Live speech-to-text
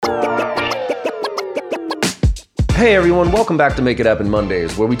Hey everyone, welcome back to Make It Happen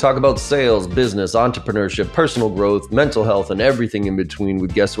Mondays, where we talk about sales, business, entrepreneurship, personal growth, mental health, and everything in between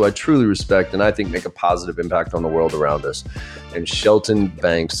with guests who I truly respect and I think make a positive impact on the world around us. And Shelton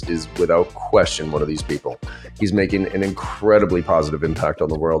Banks is without question one of these people. He's making an incredibly positive impact on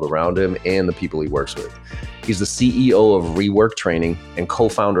the world around him and the people he works with. He's the CEO of Rework Training and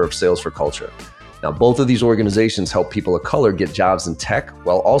co-founder of Sales for Culture. Now, both of these organizations help people of color get jobs in tech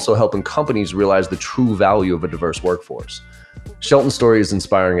while also helping companies realize the true value of a diverse workforce. Shelton's story is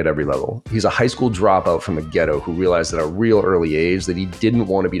inspiring at every level. He's a high school dropout from the ghetto who realized at a real early age that he didn't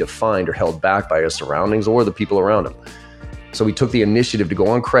want to be defined or held back by his surroundings or the people around him. So he took the initiative to go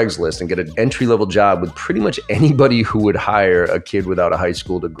on Craigslist and get an entry-level job with pretty much anybody who would hire a kid without a high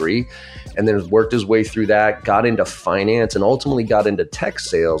school degree, and then worked his way through that, got into finance, and ultimately got into tech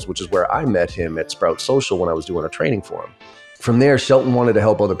sales, which is where I met him at Sprout Social when I was doing a training for him. From there, Shelton wanted to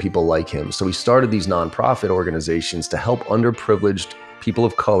help other people like him, so he started these nonprofit organizations to help underprivileged people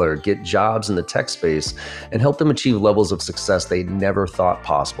of color get jobs in the tech space and help them achieve levels of success they never thought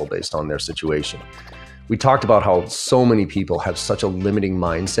possible based on their situation. We talked about how so many people have such a limiting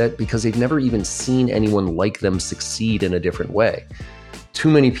mindset because they've never even seen anyone like them succeed in a different way. Too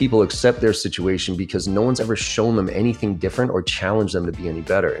many people accept their situation because no one's ever shown them anything different or challenged them to be any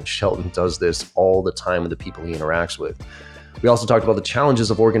better. And Shelton does this all the time with the people he interacts with. We also talked about the challenges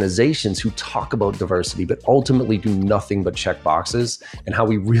of organizations who talk about diversity, but ultimately do nothing but check boxes, and how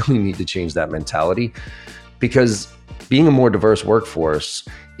we really need to change that mentality. Because being a more diverse workforce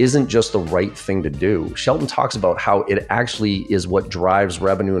isn't just the right thing to do. Shelton talks about how it actually is what drives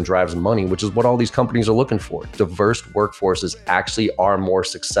revenue and drives money, which is what all these companies are looking for. Diverse workforces actually are more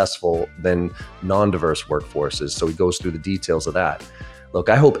successful than non-diverse workforces. So he goes through the details of that. Look,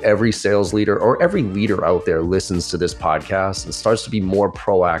 I hope every sales leader or every leader out there listens to this podcast and starts to be more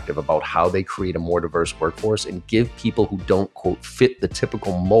proactive about how they create a more diverse workforce and give people who don't, quote, fit the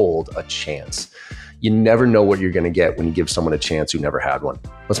typical mold a chance. You never know what you're going to get when you give someone a chance who never had one.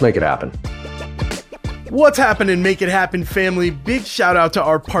 Let's make it happen. What's happening, Make It Happen family? Big shout out to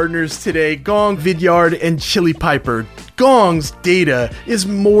our partners today, Gong, Vidyard, and Chili Piper. Gong's data is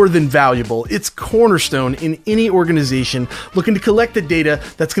more than valuable. It's cornerstone in any organization looking to collect the data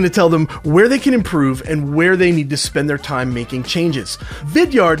that's going to tell them where they can improve and where they need to spend their time making changes.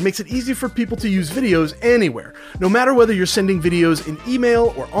 Vidyard makes it easy for people to use videos anywhere. No matter whether you're sending videos in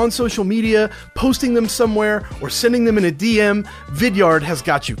email or on social media, posting them somewhere, or sending them in a DM, Vidyard has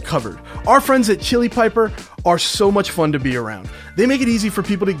got you covered. Our friends at Chili Piper are so much fun to be around. They make it easy for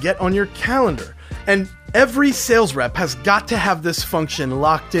people to get on your calendar. And every sales rep has got to have this function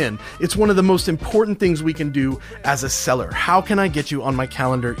locked in. It's one of the most important things we can do as a seller. How can I get you on my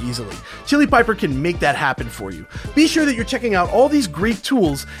calendar easily? Chili Piper can make that happen for you. Be sure that you're checking out all these great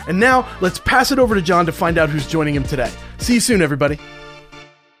tools. And now let's pass it over to John to find out who's joining him today. See you soon, everybody.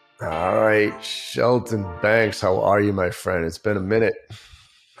 All right, Shelton Banks, how are you, my friend? It's been a minute.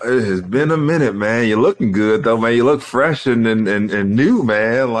 It has been a minute, man. You're looking good, though, man. You look fresh and new,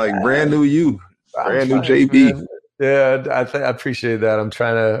 man. Like brand new you. Brand new JB. Man. Yeah, I appreciate that. I'm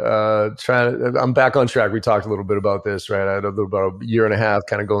trying to, I'm back on track. We talked a little bit about this, right? I had about a year and a half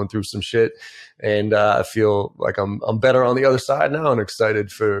kind of going through some shit. And I feel like I'm better on the other side now and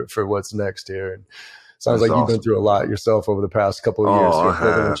excited for what's next here. And sounds That's like you've awesome. been through a lot yourself over the past couple of years. I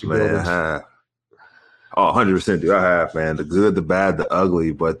have, man. I have. Oh, 100%, dude. I have, man. The good, the bad, the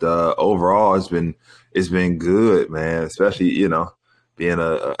ugly. But overall, it's been good, man. Especially, being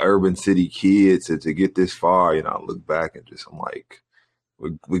a urban city kid to get this far, I look back and I'm like,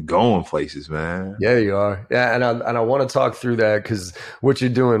 we're going places, man. Yeah, you are. Yeah, and I want to talk through that because what you're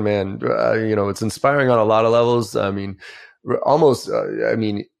doing, man, it's inspiring on a lot of levels. I mean,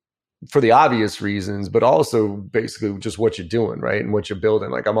 for the obvious reasons, but also basically just what you're doing, right? And what you're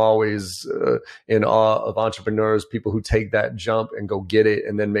building. Like I'm always in awe of entrepreneurs, people who take that jump and go get it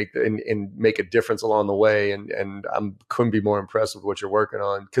and then make a difference along the way. And I couldn't be more impressed with what you're working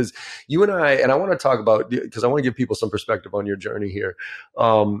on. Because you and I want to talk about, because I want to give people some perspective on your journey here.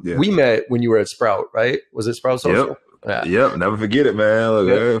 We met when you were at Sprout, right? Was it Sprout Social? Yep. Yep, never forget it, man. Look,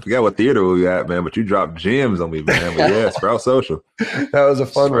 I forgot what theater we at, man, but you dropped gems on me, man. But yeah, Sprout Social. That was a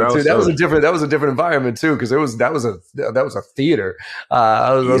fun one too. That was a different environment too, because that was a theater.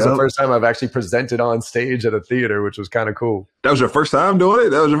 That was the first time I've actually presented on stage at a theater, which was kind of cool. That was your first time doing it?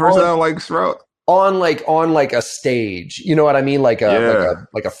 That was your first time like Sprout? On a stage, you know what I mean? Like a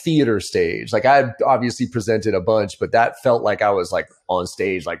theater stage. Like I obviously presented a bunch, but that felt like I was like on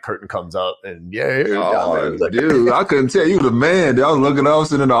stage, like curtain comes up and dude, I couldn't tell you the man. Dude, I was looking up,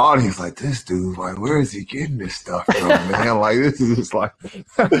 sitting in the audience like this dude, like where is he getting this stuff from, man? Like this is just like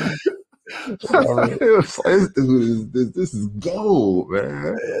It was like, this is gold,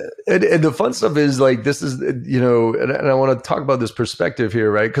 man. And the fun stuff is like, this is, and I want to talk about this perspective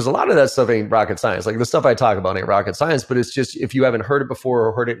here, right? Because a lot of that stuff ain't rocket science. Like the stuff I talk about ain't rocket science, but it's just, if you haven't heard it before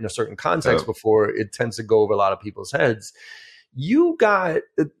or heard it in a certain context before, it tends to go over a lot of people's heads. You got,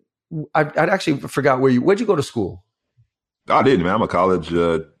 I actually forgot where'd you go to school? I didn't, man. I'm a college,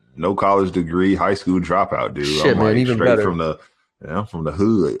 no college degree, high school dropout, dude. Shit, I'm man, like even straight better. from the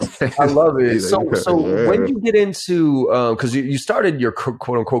hood. I love it. So when you get into, because you started your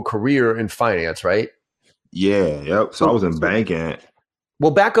quote unquote career in finance, right? Yeah, yep. So I was in banking. Well,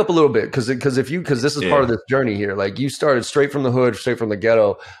 back up a little bit, because this is part of this journey here. Like you started straight from the hood, straight from the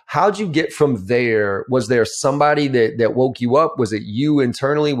ghetto. How'd you get from there? Was there somebody that woke you up? Was it you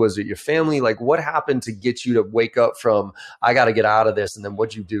internally? Was it your family? Like what happened to get you to wake up from, I got to get out of this? And then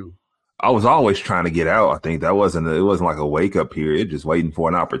what'd you do? I was always trying to get out. I think it wasn't like a wake up period, just waiting for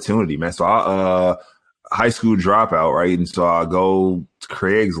an opportunity, man. So I high school dropout, right? And so I go to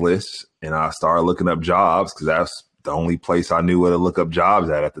Craigslist and I started looking up jobs because that's the only place I knew where to look up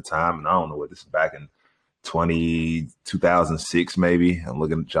jobs at the time. And I don't know what this is back in 2006, maybe. I'm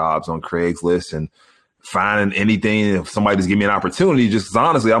looking at jobs on Craigslist and finding anything. If somebody just give me an opportunity, just 'cause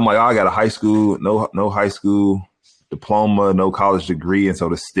honestly, I'm like, I got no high school diploma, no college degree. And so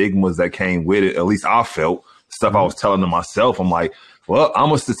the stigmas that came with it, at least I felt, stuff I was telling to myself, I'm like, well,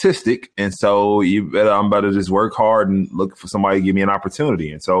 I'm a statistic. And so I'm better just work hard and look for somebody to give me an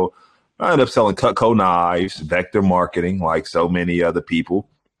opportunity. And so I ended up selling Cutco knives, vector marketing, like so many other people.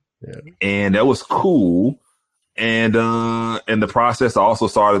 Yeah. And that was cool. And in the process, I also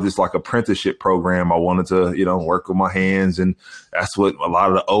started this like apprenticeship program. I wanted to, work with my hands. And that's what a lot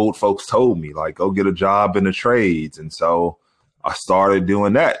of the old folks told me, like, go get a job in the trades. And so I started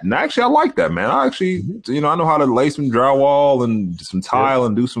doing that. And actually, I like that, man. I actually, I know how to lay some drywall and some tile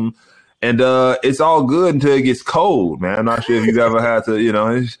and do some. And it's all good until it gets cold, man. I'm not sure if you ever had to,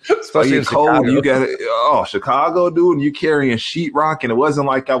 especially in cold. Chicago. You got Chicago, dude, and you carrying sheetrock, and it wasn't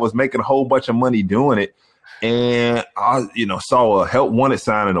like I was making a whole bunch of money doing it. And I, saw a help wanted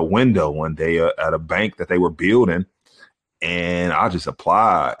sign in a window one day at a bank that they were building, and I just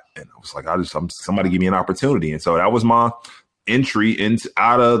applied, and I was like, somebody give me an opportunity, and so that was my entry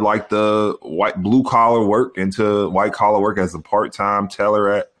out of like the blue collar work into white collar work as a part-time teller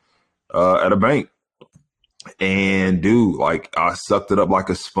at a bank. And dude, like I sucked it up like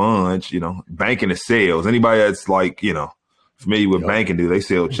a sponge. Banking is sales. Anybody that's like familiar with banking, dude, they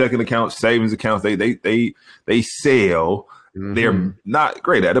sell checking accounts, savings accounts. They sell. Mm-hmm. They're not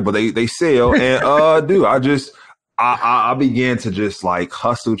great at it, but they sell. And dude, I began to just like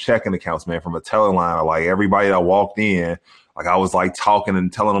hustle checking accounts, man, from a teller line. Like everybody that walked in, like I was like talking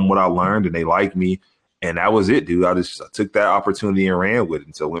and telling them what I learned, and they liked me. And that was it, dude. I took that opportunity and ran with it.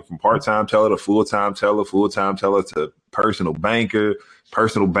 And so went from part-time teller to full-time teller to personal banker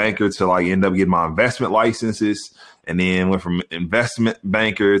to like end up getting my investment licenses. And then went from investment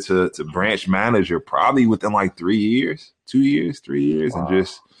banker to branch manager probably within like 3 years. Wow. And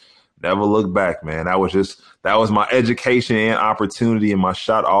just never looked back, man. That was my education and opportunity and my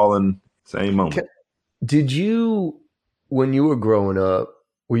shot all in the same moment. Did you, when you were growing up,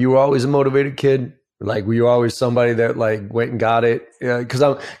 were you always a motivated kid? Like, were you always somebody that like went and got it? Because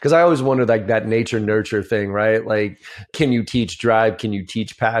I always wondered like that nature nurture thing, right? Like, can you teach drive? Can you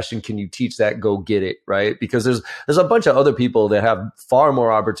teach passion? Can you teach that go get it, right? Because there's a bunch of other people that have far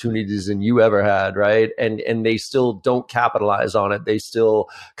more opportunities than you ever had, right? And they still don't capitalize on it. They still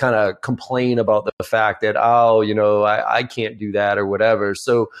kind of complain about the fact that I can't do that or whatever.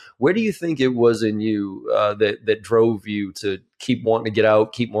 So where do you think it was in you that drove you to keep wanting to get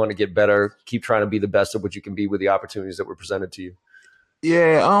out, keep wanting to get better, keep trying to be the best of what you can be with the opportunities that were presented to you?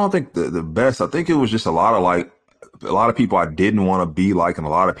 Yeah, I don't think the best. I think it was just a lot of people I didn't want to be like, and a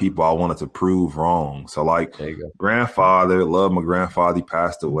lot of people I wanted to prove wrong. So like grandfather, love my grandfather, he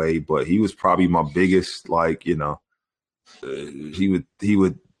passed away, but he was probably my biggest, like, he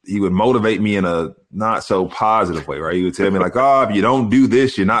would motivate me in a not so positive way, right? He would tell me like, oh, if you don't do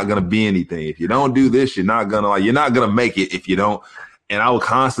this, you're not going to be anything. If you don't do this, you're not going to make it if you don't. And I would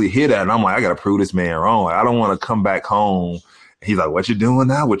constantly hear that. And I'm like, I got to prove this man wrong. Like, I don't want to come back home. He's like, what you doing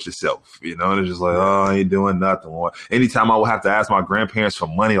now with yourself? And it's just like, oh, I ain't doing nothing. Or anytime I would have to ask my grandparents for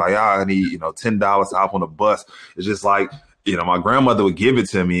money, like, I need, $10 to hop on the bus. It's just like, my grandmother would give it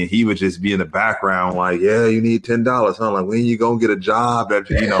to me and he would just be in the background like, yeah, you need $10. Huh? Like, when you going to get a job that,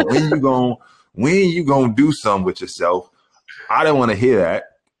 when you going to do something with yourself? I didn't want to hear that.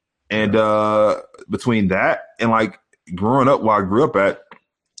 And between that and like growing up where I grew up at,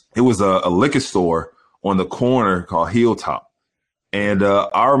 it was a liquor store on the corner called Hilltop. And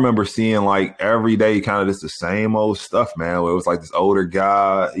I remember seeing like every day kind of just the same old stuff, man, where it was like this older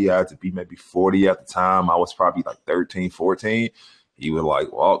guy. He had to be maybe 40 at the time. I was probably like 13, 14. He would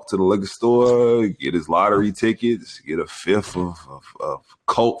like walk to the liquor store, get his lottery tickets, get a fifth of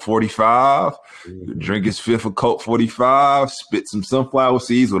Colt 45, drink his fifth of Colt 45, spit some sunflower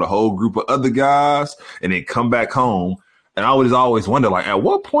seeds with a whole group of other guys, and then come back home. And I would just always wonder, like, at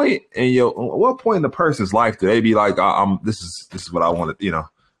what point in the person's life do they be like, this is what I want to,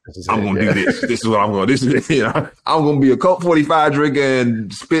 I'm going to do this. This is what I'm going to do. I'm going to be a Colt 45 drinker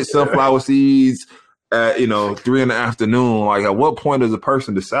and spit sunflower seeds at, 3 in the afternoon. Like, at what point does a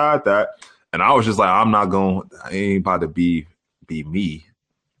person decide that? And I was just like, I ain't about to be me.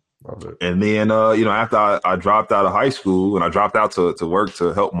 And then, after I dropped out of high school and I dropped out to work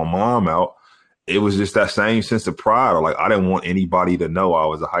to help my mom out, it was just that same sense of pride. Or like, I didn't want anybody to know I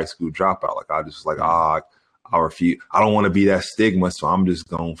was a high school dropout. Like, I just I refuse. I don't want to be that stigma. So I'm just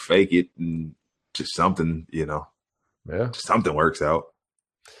going to fake it and just something, something works out.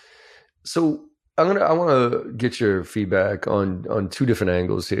 So I want to get your feedback on two different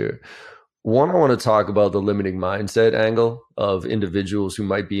angles here. One, I want to talk about the limiting mindset angle of individuals who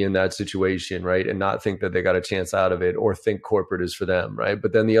might be in that situation, right, and not think that they got a chance out of it or think corporate is for them, right?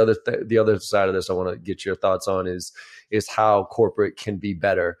 But then the other side of this I want to get your thoughts on is how corporate can be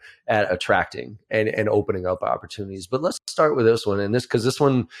better at attracting and opening up opportunities. But let's start with this one, because this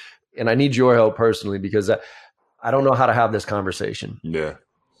one, and I need your help personally because I don't know how to have this conversation. Yeah.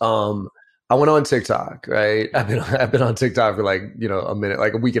 I went on TikTok, right? I've been on TikTok for like, a minute,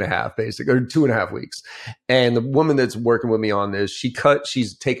 like a week and a half, basically, or 2.5 weeks. And the woman that's working with me on this,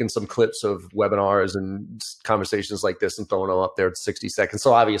 she's taken some clips of webinars and conversations like this and throwing them up there at 60 seconds.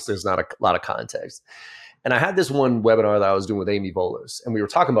 So obviously there's not a lot of context. And I had this one webinar that I was doing with Amy Volas, and we were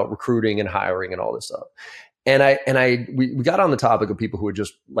talking about recruiting and hiring and all this stuff. And we got on the topic of people who are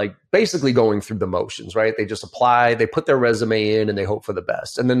just like basically going through the motions, right? They just apply, they put their resume in and they hope for the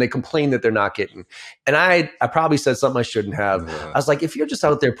best. And then they complain that they're not getting. And I probably said something I shouldn't have. Yeah. I was like, if you're just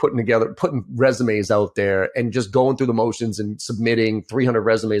out there putting resumes out there and just going through the motions and submitting 300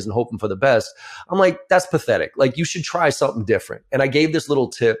 resumes and hoping for the best, I'm like, that's pathetic. Like, you should try something different. And I gave this little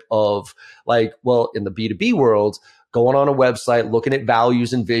tip of like, well, in the B2B world, going on a website, looking at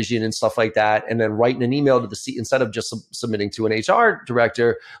values and vision and stuff like that, and then writing an email to the C instead of just submitting to an HR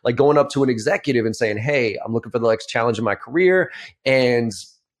director, like going up to an executive and saying, hey, I'm looking for the next challenge in my career. And,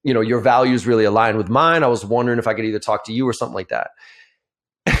 your values really align with mine. I was wondering if I could either talk to you or something like that.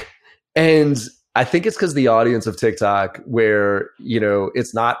 And I think it's because the audience of TikTok where,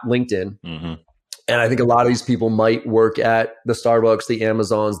 it's not LinkedIn. Mm-hmm. And I think a lot of these people might work at the Starbucks, the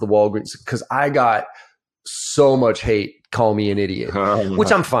Amazons, the Walgreens, because I got so much hate, call me an idiot,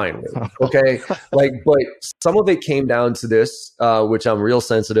 which I'm fine with. Okay. But some of it came down to this, which I'm real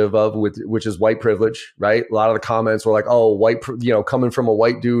sensitive of, which is white privilege, right? A lot of the comments were like, oh, coming from a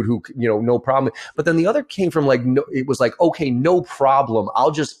white dude who, no problem. But then the other came from like, no, it was like, okay, no problem. I'll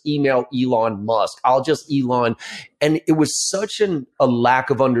just email Elon Musk. I'll just Elon. And it was such a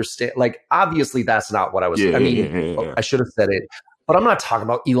lack of understanding. Like, obviously that's not what I was, I should have said it. But I'm not talking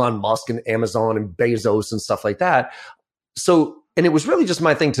about Elon Musk and Amazon and Bezos and stuff like that. So, and it was really just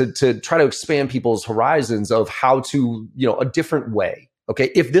my thing to try to expand people's horizons of how to, a different way. Okay.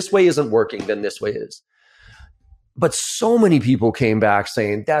 If this way isn't working, then this way is. But so many people came back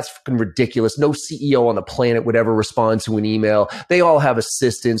saying, that's fucking ridiculous. No CEO on the planet would ever respond to an email. They all have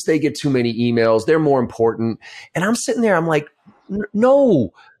assistants. They get too many emails. They're more important. And I'm sitting there, I'm like,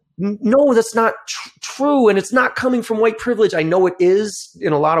 no, that's not true. And it's not coming from white privilege. I know it is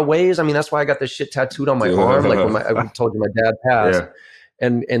in a lot of ways. I mean, that's why I got this shit tattooed on my arm. Like when I told you my dad passed,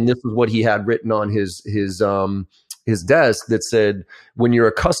 and this is what he had written on his desk that said, when you're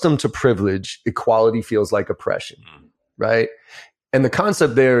accustomed to privilege, equality feels like oppression. Right. And the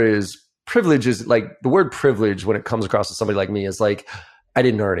concept there is privilege is like the word privilege when it comes across to somebody like me is like, I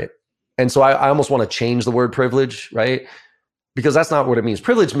didn't earn it. And so I almost want to change the word privilege. Right. Because that's not what it means.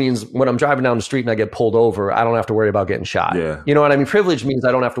 Privilege means when I'm driving down the street and I get pulled over, I don't have to worry about getting shot. Yeah. You know what I mean? Privilege means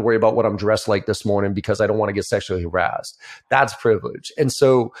I don't have to worry about what I'm dressed like this morning because I don't want to get sexually harassed. That's privilege. And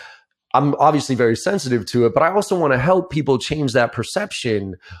so I'm obviously very sensitive to it, but I also want to help people change that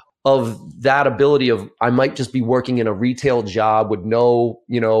perception of that ability of I might just be working in a retail job with no,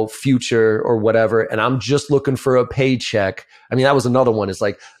 future or whatever. And I'm just looking for a paycheck. I mean, that was another one. It's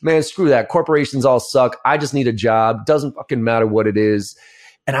like, man, screw that. Corporations all suck. I just need a job. Doesn't fucking matter what it is.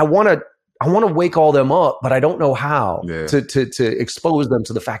 And I want to wake all them up, but I don't know how to expose them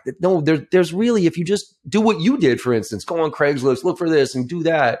to the fact that no, there's really, if you just do what you did, for instance, go on Craigslist, look for this and do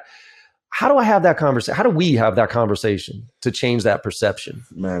that. how do I have that conversation? How do we have that conversation to change that perception?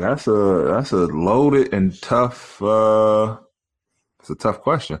 Man, that's a loaded and tough. It's a tough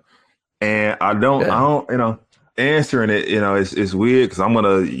question, and I don't, answering it, it's weird because I'm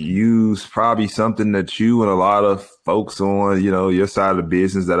gonna use probably something that you and a lot of folks on, your side of the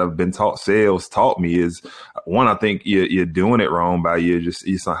business that have been taught sales taught me is one. I think you're doing it wrong by you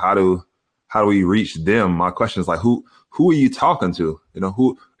how do we reach them? My question is like, who are you talking to?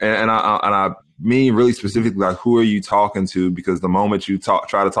 Who, and I mean really specifically, like, who are you talking to? Because the moment you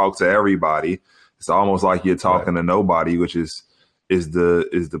try to talk to everybody, it's almost like you're talking to nobody, which is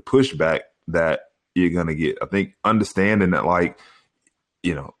the pushback that you're gonna get. I think understanding that, like,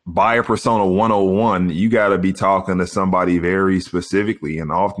 buyer persona 101, you got to be talking to somebody very specifically, and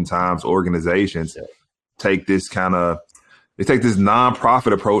oftentimes organizations take this nonprofit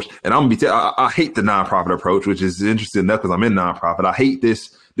approach, and I'm gonna be I hate the nonprofit approach, which is interesting enough because I'm in nonprofit. I hate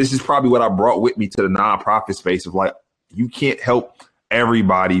this. This is probably what I brought with me to the nonprofit space of, like, you can't help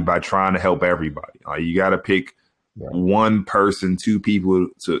everybody by trying to help everybody. You got to pick one person, two people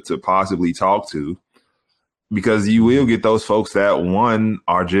to possibly talk to, because you will get those folks that one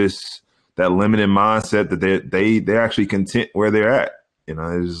are just that limited mindset that they're actually content where they're at.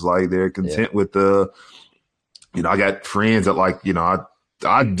 It's just like they're content with I got friends that, like,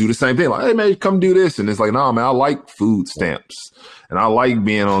 I do the same thing. Like, hey man, come do this. And it's like, no, man, I like food stamps and I like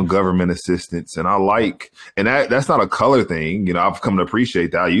being on government assistance. And and that's not a color thing. I've come to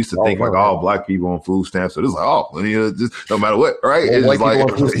appreciate that. I used to think like all black people on food stamps. So it's like, just no matter what, right? It's just like, right.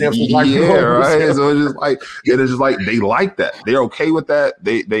 So it's just like, they like that. They're okay with that.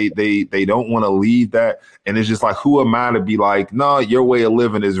 They don't want to leave that. And it's just like, who am I to be like, no, your way of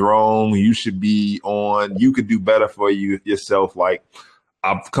living is wrong. You should be you could do better for yourself. Like,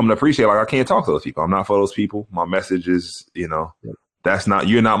 I've come to appreciate, like, I can't talk to those people. I'm not for those people. My message is, you're not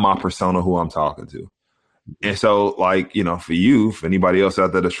my persona who I'm talking to. And so, like, for you, for anybody else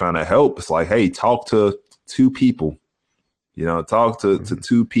out there that's trying to help, it's like, hey, talk to two people. Talk to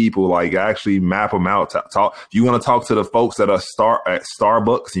two people, like, actually map them out. Talk. If you want to talk to the folks that are at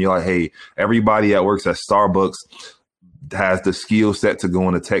Starbucks, and you're like, hey, everybody that works at Starbucks has the skill set to go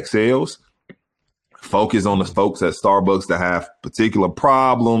into tech sales. Focus on the folks at Starbucks that have particular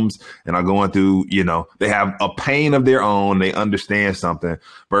problems and are going through, they have a pain of their own. They understand something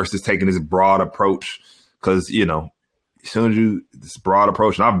versus taking this broad approach. Because, as soon as this broad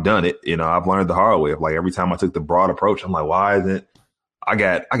approach, and I've done it, I've learned the hard way of, like, every time I took the broad approach, I'm like, why isn't I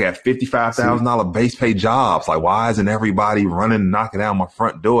got $55,000 base pay jobs? Like, why isn't everybody running, knocking down my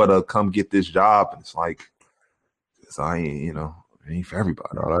front door to come get this job? And it's like, because I ain't, it ain't for everybody.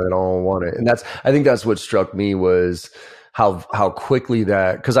 No, I don't want it. And I think that's what struck me was how quickly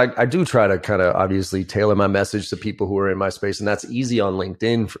that, because I do try to kind of obviously tailor my message to people who are in my space, and that's easy on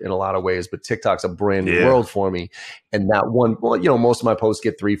LinkedIn in a lot of ways, but TikTok's a brand new world for me. And that one, most of my posts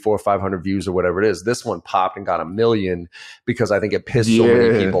get 300, 400, 500 views or whatever it is. This one popped and got 1 million because I think it pissed so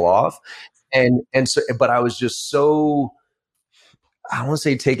many people off. And so, but I was just so, I don't want to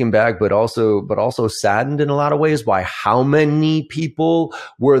say taken back, but also saddened in a lot of ways by how many people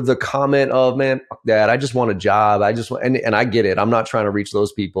were the comment of, man, fuck that, I just want a job. And I get it. I'm not trying to reach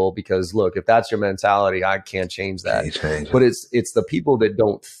those people because, look, if that's your mentality, I can't change that. But it's the people that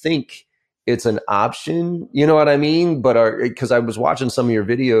don't think it's an option. You know what I mean? But because I was watching some of your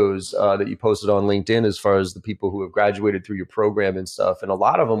videos that you posted on LinkedIn as far as the people who have graduated through your program and stuff. And a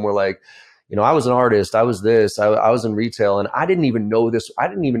lot of them were like, I was an artist. I was this. I was in retail, and I didn't even know this. I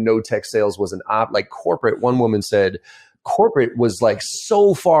didn't even know tech sales was an like corporate. One woman said corporate was like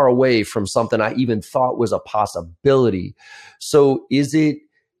so far away from something I even thought was a possibility. So is it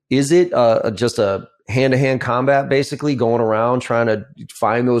just a hand-to-hand combat, basically going around trying to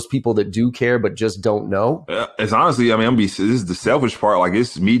find those people that do care but just don't know? It's honestly, this is the selfish part. Like,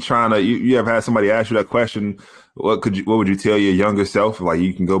 it's me trying to. You ever had somebody ask you that question? What would you tell your younger self? Like,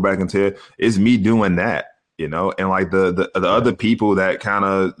 you can go back and tell. It's me doing that, and like the other people that kind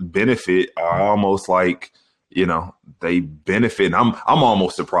of benefit are almost like, they benefit. And I'm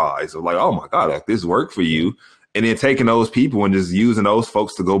almost surprised of, like, oh my God, like, this worked for you. And then taking those people and just using those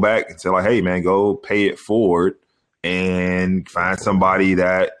folks to go back and say, like, hey man, go pay it forward and find somebody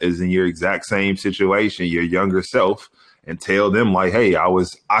that is in your exact same situation, your younger self, and tell them, like, hey,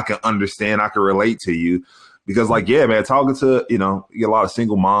 I can understand, I can relate to you. Because, like, yeah, man, talking to, you get a lot of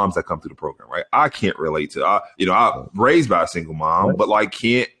single moms that come through the program, right? I can't relate to, I'm raised by a single mom, but, like,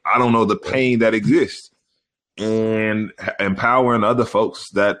 I don't know the pain that exists. And empowering other folks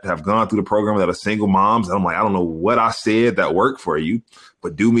that have gone through the program that are single moms. And I'm like, I don't know what I said that worked for you,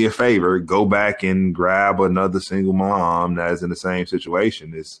 but do me a favor, go back and grab another single mom that is in the same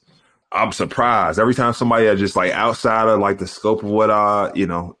situation. I'm surprised every time somebody that's just like outside of like the scope of what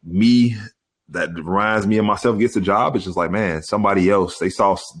me that reminds me of myself gets a job. It's just like, man, somebody else, they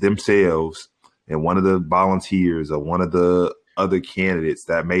saw themselves in one of the volunteers or one of the other candidates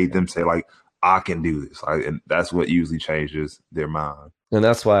that made them say like, I can do this. And that's what usually changes their mind. And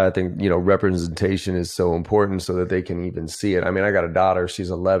that's why I think, representation is so important so that they can even see it. I mean, I got a daughter, she's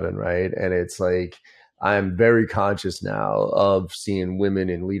 11, right? And it's like, I'm very conscious now of seeing women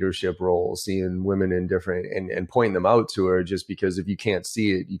in leadership roles, seeing women in different, and pointing them out to her, just because if you can't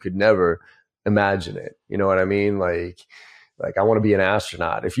see it, you could never imagine it. You know what I mean? Like I want to be an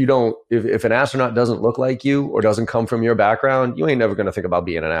astronaut. If an astronaut doesn't look like you or doesn't come from your background, you ain't never going to think about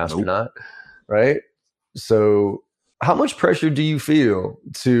being an astronaut. Nope. Right? So how much pressure do you feel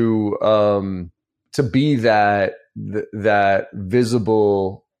to be that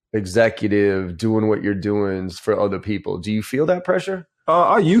visible executive doing what you're doing for other people? Do you feel that pressure?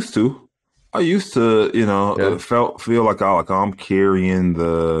 I used to, feel like I'm carrying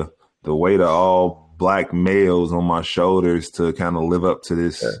the weight of all black males on my shoulders to kind of live up to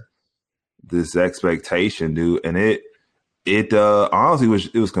this expectation, dude. And it honestly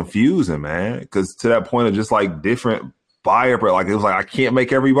was confusing, man. Because to that point of just like different buyer, but like it was like I can't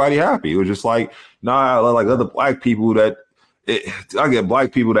make everybody happy. It was just like, like other black people I get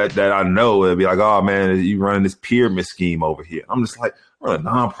black people that I know, it'd be like, oh man, you running this pyramid scheme over here. I'm just like, we're a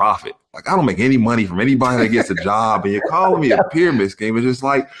nonprofit. Like I don't make any money from anybody that gets a job, and you're calling me a pyramid scheme. It's just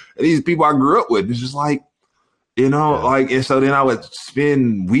like these people I grew up with. It's just like, and so then I would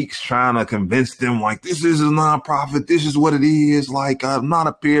spend weeks trying to convince them like this is a nonprofit, this is what it is. Like I'm not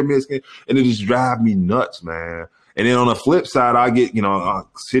a pyramid scheme, and it just drive me nuts, man. And then on the flip side, I get I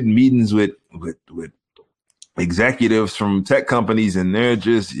sit in meetings with executives from tech companies, and they're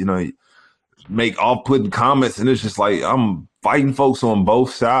just, make off-putting comments, and it's just like I'm fighting folks on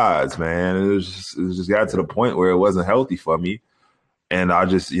both sides, man. And it just got to the point where it wasn't healthy for me, and I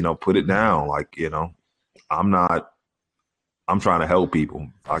just put it down. Like I'm trying to help people.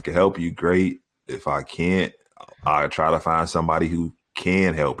 If I can help you, great. If I can't, I try to find somebody who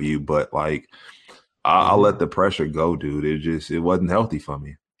can help you. But like I'll let the pressure go, dude. It wasn't healthy for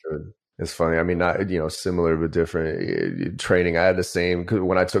me. Good. It's funny. I mean, not, similar but different training. I had the same, because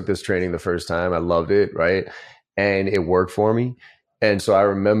when I took this training the first time, I loved it, right? And it worked for me. And so I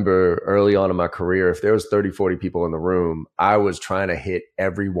remember early on in my career, if there was 30, 40 people in the room, I was trying to hit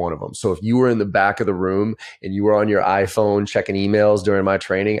every one of them. So if you were in the back of the room and you were on your iPhone checking emails during my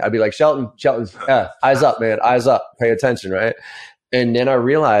training, I'd be like, Shelton, eyes up, man, eyes up, pay attention, right? And then I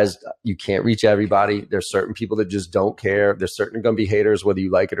realized you can't reach everybody. There's certain people that just don't care. There's certainly going to be haters, whether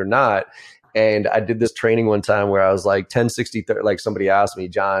you like it or not. And I did this training one time where I was like 10, 60, 30, like somebody asked me,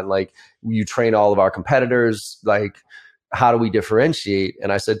 John, like you train all of our competitors, like how do we differentiate?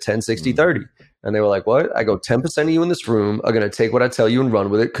 And I said 10, 60, 30. And they were like, what? I go, 10% of you in this room are going to take what I tell you and run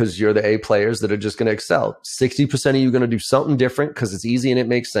with it because you're the A players that are just going to excel. 60% of you are going to do something different because it's easy and it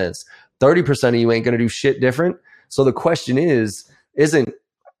makes sense. 30% of you ain't going to do shit different. So the question isn't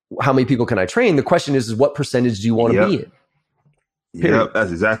how many people can I train? The question is what percentage do you want to be in? Period. Yep,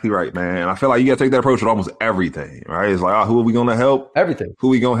 that's exactly right, man. And I feel like you got to take that approach with almost everything, right? It's like, who are we going to help? Everything. Who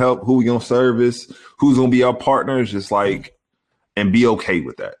we going to help? Who we going to service? Who's going to be our partners? Just like, and be okay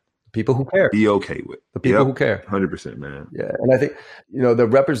with that. People who care. Be okay with the people who care. 100%, man. Yeah. And I think, the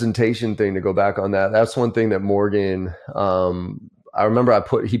representation thing, to go back on that, that's one thing that Morgan, I remember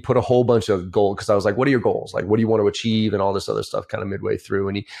he put a whole bunch of goals, because I was like, what are your goals? Like, what do you want to achieve? And all this other stuff kind of midway through.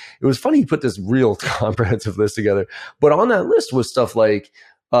 And it was funny, he put this real comprehensive list together. But on that list was stuff like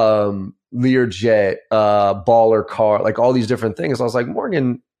Learjet, baller car, like all these different things. I was like,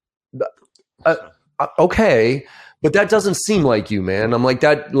 Morgan, okay, but that doesn't seem like you, man. I'm like,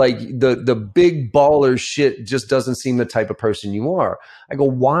 that, like the big baller shit just doesn't seem the type of person you are. I go,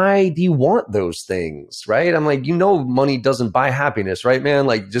 why do you want those things, right? I'm like, money doesn't buy happiness, right, man?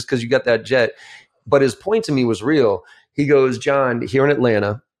 Like, just because you got that jet. But his point to me was real. He goes, John, here in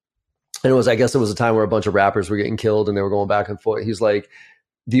Atlanta, and I guess it was a time where a bunch of rappers were getting killed and they were going back and forth. He's like,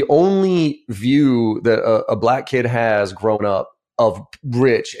 the only view that a black kid has grown up of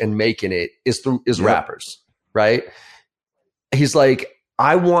rich and making it is rappers. Right? He's like,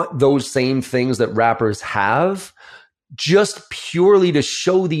 I want those same things that rappers have, just purely to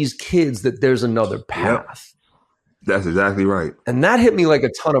show these kids that there's another path. Yep. That's exactly right. And that hit me like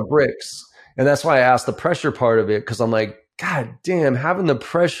a ton of bricks. And that's why I asked the pressure part of it, because I'm like, God damn, having the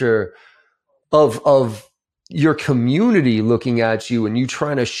pressure of your community looking at you and you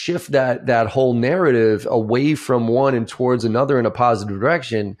trying to shift that whole narrative away from one and towards another in a positive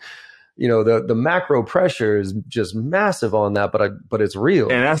direction. the macro pressure is just massive on that, but it's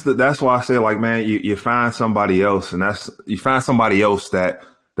real. And that's why I say, like, man, you find somebody else, and you find somebody else that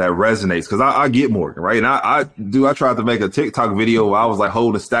resonates. Cause I get Morgan, right? And I tried to make a TikTok video where I was like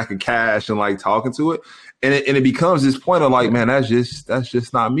holding a stack of cash and like talking to it. And it becomes this point of like, man, that's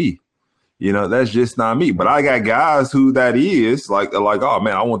just not me. That's just not me. But I got guys who that is like, oh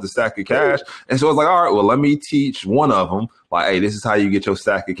man, I want the stack of cash. And so it's like, all right, well, let me teach one of them. Like, hey, this is how you get your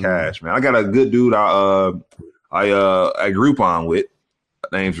stack of cash, man. I got a good dude I Groupon with.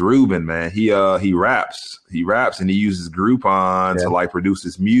 Name's Ruben, man. He raps and he uses Groupon to like produce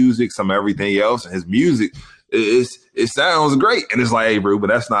his music, some everything else. And his music, it sounds great. And it's like, hey, Ruben,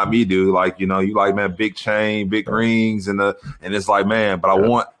 that's not me, dude. Like, you like, man, big chain, big rings. And it's like, man, but I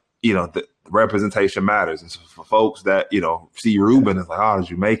want, the representation matters. And so for folks that, see Ruben, it's like, how did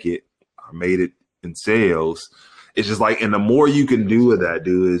you make it? I made it in sales. It's just like, and the more you can do with that,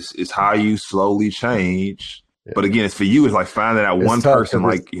 dude, is how you slowly change. Yeah. But again, it's for you. It's like finding that one person,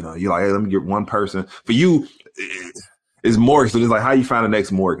 like, you're like, hey, let me get one person. For you, it's more. So it's like how you find the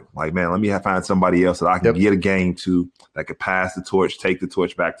next Morgan. Like, man, let me find somebody else that I can get a game to, that could pass the torch, take the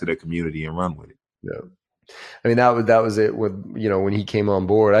torch back to their community and run with it. Yeah. I mean, that was it with, when he came on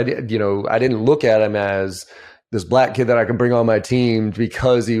board. I didn't look at him as this black kid that I could bring on my team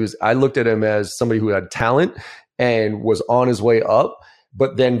because I looked at him as somebody who had talent and was on his way up.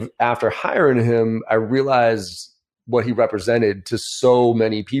 But then after hiring him, I realized what he represented to so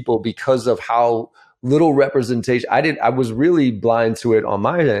many people because of how little representation. I was really blind to it on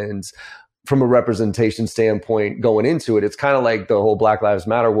my end from a representation standpoint going into it. It's kind of like the whole Black Lives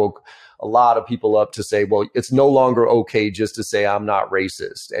Matter woke a lot of people up to say, well, it's no longer okay just to say I'm not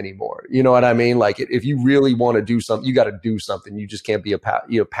racist anymore. You know what I mean? Like if you really want to do something, you got to do something. You just can't be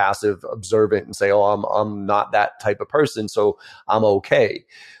a passive observant and say, oh, I'm not that type of person, so I'm okay.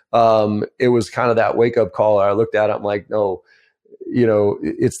 It was kind of that wake up call. I looked at it, I'm like, no,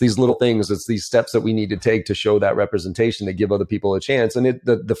 it's these little things, it's these steps that we need to take to show that representation, to give other people a chance. And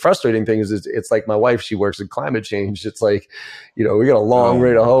the frustrating thing is it's like my wife, she works in climate change. It's like, we got a long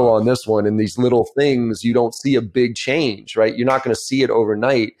way to hoe on this one. And these little things, you don't see a big change, right? You're not going to see it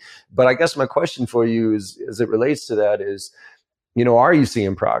overnight. But I guess my question for you is, as it relates to that is, are you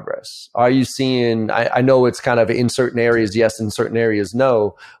seeing progress? Are you seeing, I know it's kind of in certain areas, yes, in certain areas,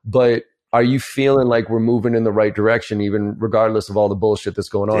 no, but are you feeling like we're moving in the right direction, even regardless of all the bullshit that's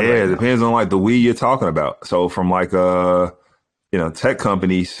going on? Yeah, it depends on like the we you're talking about. So from like, tech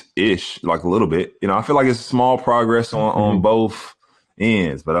companies ish, like a little bit, I feel like it's small progress on both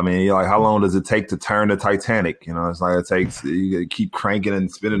ends. But I mean, like, how long does it take to turn the Titanic? It's like you gotta keep cranking and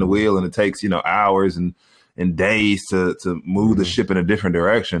spinning the wheel, and it takes, hours and days to move the ship in a different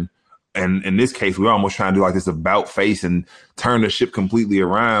direction. And in this case, we're almost trying to do like this about face and turn the ship completely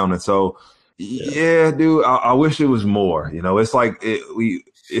around. And so, yeah, dude, I wish it was more. It's like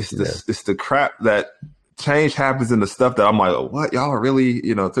it's the crap that change happens in the stuff that I'm like, what, y'all really,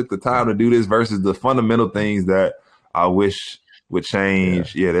 took the time to do this versus the fundamental things that I wish would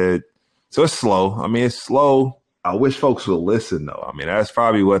change. Yeah, so it's slow. I mean, it's slow. I wish folks would listen, though. I mean, that's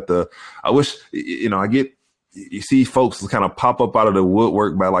probably what I wish. You see folks kind of pop up out of the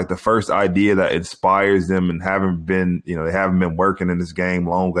woodwork by like the first idea that inspires them and they haven't been working in this game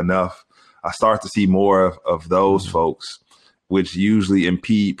long enough. I start to see more of those folks, which usually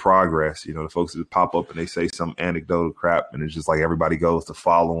impede progress. The folks that pop up and they say some anecdotal crap and it's just like everybody goes to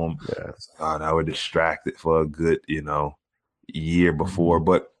follow them. Yeah. Oh, now we're distracted for a good, year before.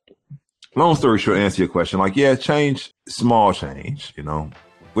 But long story short, answer your question. Like, yeah, change, small change,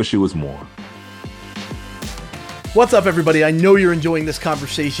 wish it was more. What's up, everybody? I know you're enjoying this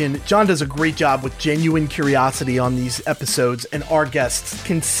conversation. John does a great job with genuine curiosity on these episodes, and our guests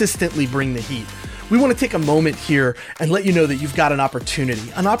consistently bring the heat. We want to take a moment here and let you know that you've got an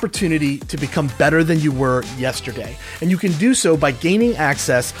opportunity to become better than you were yesterday. And you can do so by gaining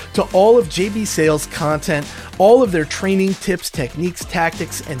access to all of JB Sales content. All of their training, tips, techniques,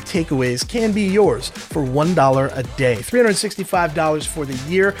 tactics, and takeaways can be yours for $1 a day. $365 for the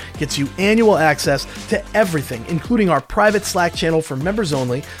year gets you annual access to everything, including our private Slack channel for members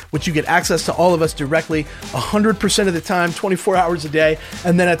only, which you get access to all of us directly 100% of the time, 24 hours a day.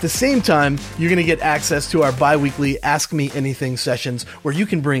 And then at the same time, you're going to get access to our bi-weekly Ask Me Anything sessions where you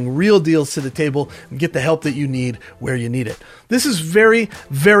can bring real deals to the table and get the help that you need where you need it. This is very,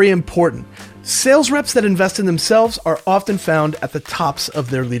 very important. Sales reps that invest in themselves are often found at the tops of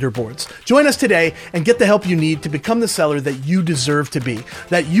their leaderboards. Join us today and get the help you need to become the seller that you deserve to be.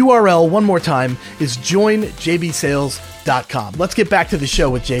 That URL, one more time, is joinjbsales.com. Let's get back to the show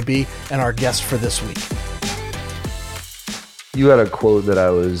with JB and our guest for this week. You had a quote that I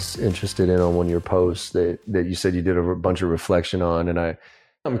was interested in on one of your posts that you said you did a bunch of reflection on, and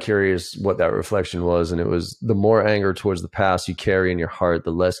I'm curious what that reflection was. And it was, the more anger towards the past you carry in your heart,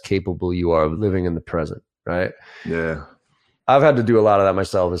 the less capable you are of living in the present, right? Yeah. I've had to do a lot of that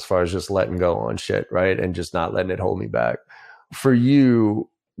myself as far as just letting go on shit, right? And just not letting it hold me back. For you,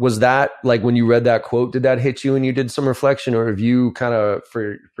 was that like when you read that quote, did that hit you and you did some reflection, or have you kind of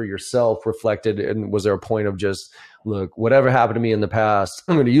for yourself reflected, and was there a point of just, look, whatever happened to me in the past,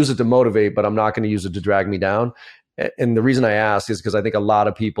 I'm going to use it to motivate, but I'm not going to use it to drag me down? And the reason I ask is because I think a lot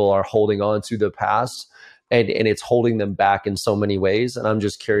of people are holding on to the past, and it's holding them back in so many ways. And I'm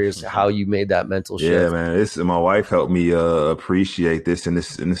just curious how you made that mental shift. Yeah, man. My wife helped me appreciate this in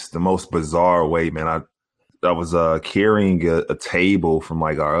this the most bizarre way, man. I was carrying a table from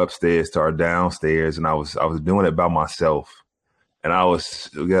like our upstairs to our downstairs, and I was doing it by myself. And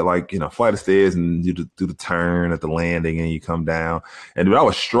we got like, flight of stairs, and you do the turn at the landing and you come down. And dude, I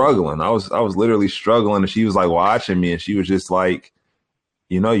was struggling. I was literally struggling. And she was like watching me, and she was just like,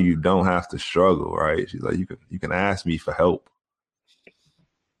 you don't have to struggle, right? She's like, you can ask me for help.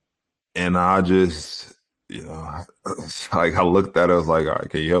 And I just, like I looked at her, I was like, all right,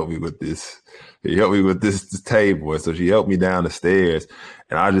 can you help me with this? Can you help me with this table? And so she helped me down the stairs,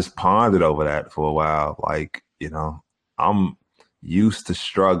 and I just pondered over that for a while. Like, I'm used to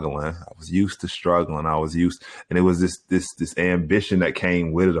struggling. I was used to struggling. And it was this ambition that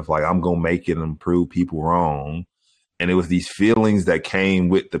came with it of like, I'm going to make it and prove people wrong. And it was these feelings that came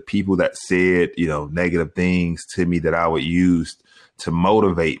with the people that said, negative things to me that I would use to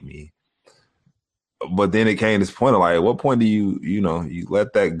motivate me. But then it came to this point of like, at what point do you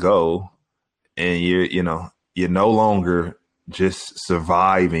let that go, and you're no longer just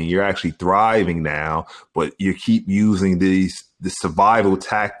surviving, you're actually thriving now, but you keep using the survival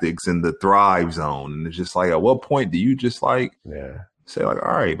tactics in the thrive zone. And it's just like, at what point do you just like say like,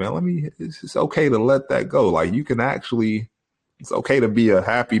 all right, man, it's okay to let that go. Like you can actually, it's okay to be a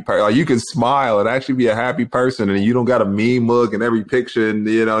happy person. Like you can smile and actually be a happy person, and you don't got a mean mug in every picture and,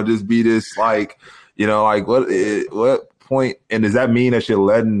 just be this like, like what point? And does that mean that you're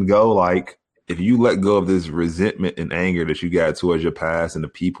letting go? Like if you let go of this resentment and anger that you got towards your past and the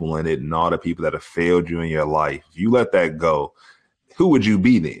people in it and all the people that have failed you in your life, if you let that go, who would you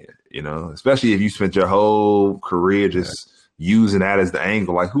be then? Especially if you spent your whole career just using that as the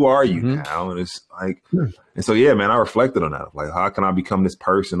angle, like who are you now? And it's like, and so, yeah, man, I reflected on that. Like, how can I become this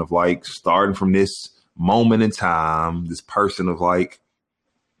person of like starting from this moment in time, this person of like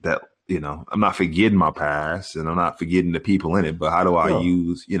that, I'm not forgetting my past and I'm not forgetting the people in it, but how do I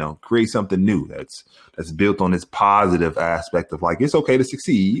use, create something new that's built on this positive aspect of like, it's okay to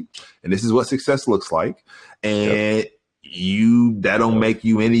succeed. And this is what success looks like. And that don't make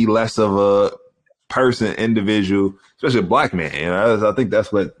you any less of a person, individual, especially a black man. And I think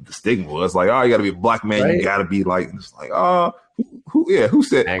that's what the stigma was. Like, oh, you got to be a black man. Right. You got to be like, it's like, oh, who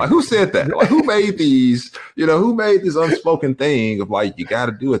said that? Like, who made these? Who made this unspoken thing of like, you got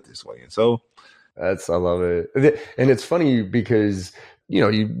to do it this way? And so, I love it. And it's funny because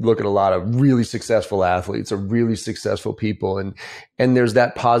you look at a lot of really successful athletes or really successful people, and there's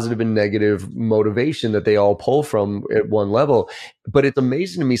that positive and negative motivation that they all pull from at one level. But it's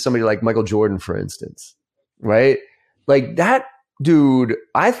amazing to me, somebody like Michael Jordan, for instance, right? Like that dude,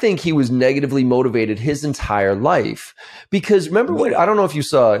 I think he was negatively motivated his entire life. Because remember when, I don't know if you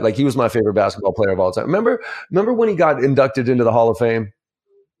saw, like he was my favorite basketball player of all time. Remember when he got inducted into the Hall of Fame?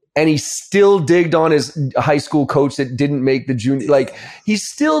 And he still digged on his high school coach that didn't make the junior. Like, he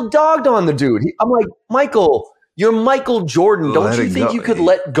still dogged on the dude. I'm like, Michael, you're Michael Jordan. Don't you think you could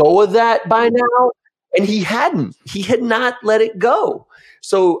let go of that by now? And he hadn't. He had not let it go.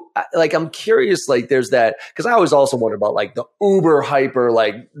 So, like, I'm curious, like, there's that, because I always also wonder about, like, the uber hyper,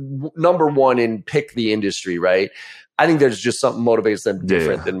 like, number one in pick the industry, right? I think there's just something motivates them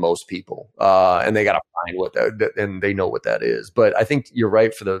different than most people. And they got to find what that, and they know what that is. But I think you're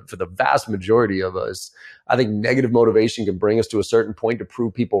right, for the vast majority of us, I think negative motivation can bring us to a certain point to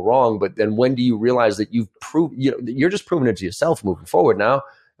prove people wrong. But then when do you realize that you've proved, you're just proving it to yourself moving forward now?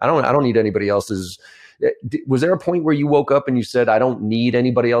 I don't need anybody else's. Was there a point where you woke up and you said, I don't need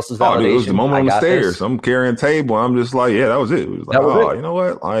anybody else's validation? Oh, dude, it was the moment on the stairs. This. I'm carrying a table. I'm just like, yeah, that was it. It was like, you know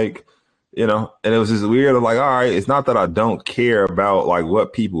what? Like, and it was just weird. Like, all right, it's not that I don't care about like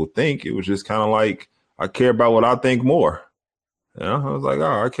what people think. It was just kind of like, I care about what I think more. I was like,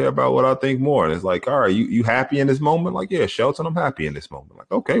 all right, I care about what I think more. And it's like, all right, you happy in this moment? Like, yeah, Shelton, I'm happy in this moment.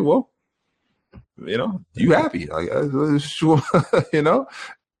 Like, okay, well, you happy. Like, sure,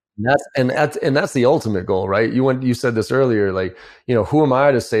 That's the ultimate goal, right? You said this earlier, like, who am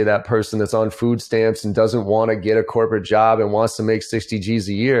I to say that person that's on food stamps and doesn't want to get a corporate job and wants to make 60 G's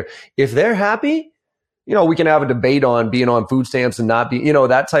a year, if they're happy, we can have a debate on being on food stamps and not be,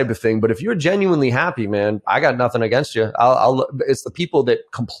 that type of thing. But if you're genuinely happy, man, I got nothing against you. It's the people that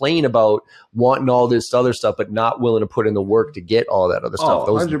complain about wanting all this other stuff, but not willing to put in the work to get all that other stuff.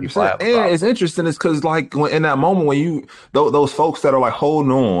 Those 100%. Are the people I have a problem. And it's interesting is because like in that moment when those folks that are like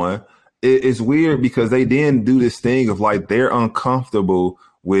holding on, it's weird because they then do this thing of like, they're uncomfortable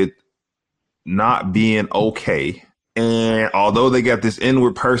with not being okay. And although they got this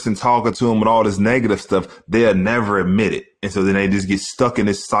inward person talking to them with all this negative stuff, they'll never admit it. And so then they just get stuck in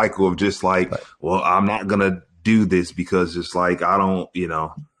this cycle of just like, well, I'm not going to do this because just like, I don't,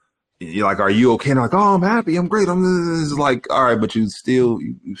 you're like, are you okay? And I'm like, oh, I'm happy. I'm great. It's like, all right, but you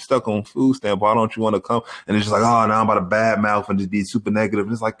stuck on food stamp. Why don't you want to come? And it's just like, oh, now I'm about to bad mouth and just be super negative.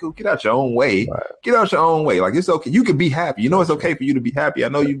 And it's like, go get out your own way. Right. Get out your own way. Like, it's okay. You can be happy. It's okay for you to be happy. I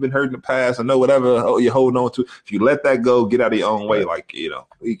know you've been hurt in the past. I know whatever you're holding on to. If you let that go, get out of your own way. Like,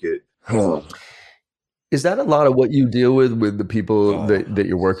 we could. Is that a lot of what you deal with the people that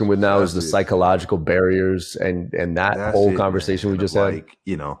you're working with now? Is the psychological barriers and that whole conversation we just had?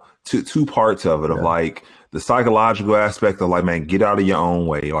 Two parts of it of like the psychological aspect of like, man, get out of your own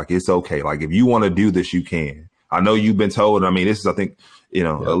way. Like, it's okay. Like, if you want to do this, you can. I know you've been told. I mean, this is, I think,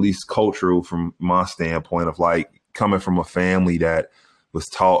 at least cultural from my standpoint of like coming from a family that was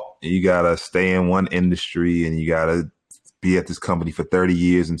taught you got to stay in one industry and you got to be at this company for 30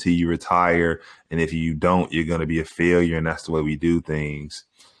 years until you retire. And if you don't, you're going to be a failure. And that's the way we do things.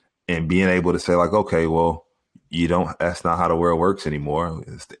 And being able to say like, okay, well, that's not how the world works anymore.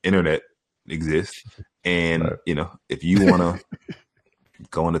 It's the internet exists. And, right. If you want to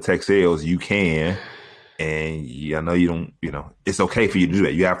go into tech sales, you can. And I know you don't, it's okay for you to do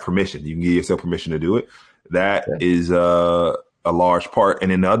that. You have permission. You can give yourself permission to do it. That is a large part.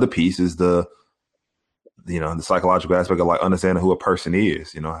 And then the other piece is the psychological aspect of like understanding who a person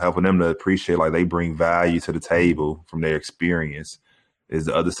is, helping them to appreciate like they bring value to the table from their experience is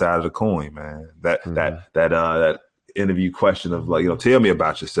the other side of the coin, man. That interview question of like, tell me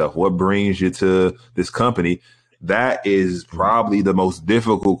about yourself. What brings you to this company? That is probably the most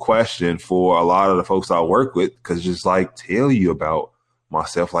difficult question for a lot of the folks I work with, because just like tell you about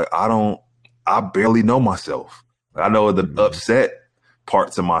myself. Like I barely know myself. I know the upset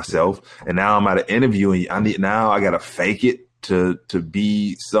parts of myself, and now I'm at an interview and I got to fake it to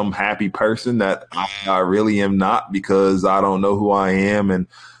be some happy person that I really am not, because I don't know who I am. And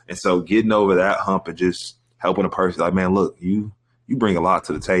so getting over that hump and just helping a person like, man, look, you bring a lot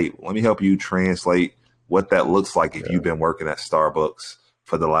to the table. Let me help you translate what that looks like if you've been working at Starbucks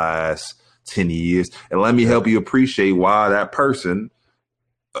for the last 10 years. And let me help you appreciate why that person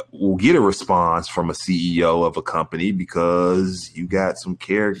will get a response from a CEO of a company, because you got some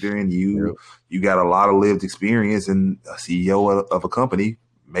character and you got a lot of lived experience, and a CEO of a company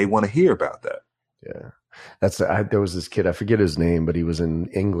may want to hear about that. Yeah. There was this kid, I forget his name, but he was in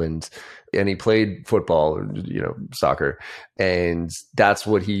England and he played football, soccer. And that's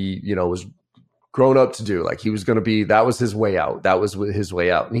what he, was grown up to do. Like he was going to be, that was his way out. That was his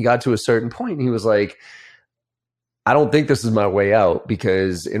way out. And he got to a certain point and he was like, I don't think this is my way out,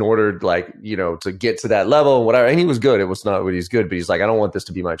 because in order to get to that level and whatever, and he was good. It was not what he's good, but he's like, I don't want this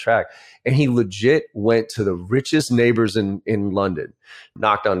to be my track. And he legit went to the richest neighbors in London,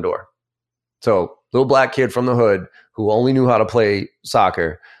 knocked on door. So little black kid from the hood who only knew how to play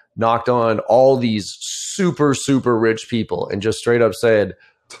soccer, knocked on all these super, super rich people and just straight up said,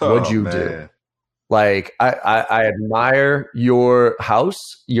 what'd you do? Like, I admire your house.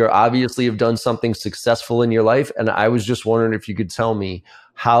 You obviously have done something successful in your life. And I was just wondering if you could tell me,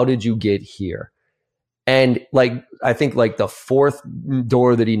 how did you get here? And like, I think like the fourth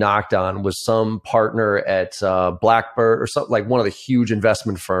door that he knocked on was some partner at Blackbird or something, like one of the huge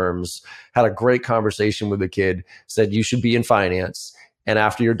investment firms, had a great conversation with the kid, said, you should be in finance. And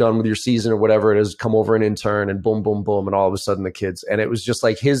after you're done with your season or whatever it is, come over and intern, and boom, boom, boom. And all of a sudden the kids, and it was just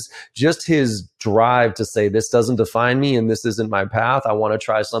like his drive to say, this doesn't define me and this isn't my path. I want to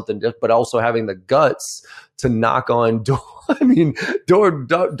try something different, but also having the guts to knock on door. I mean,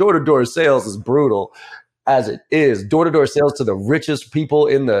 door-to-door sales is brutal as it is. Door-to-door sales to the richest people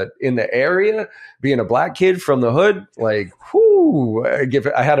in the area, being a black kid from the hood, like, whoo,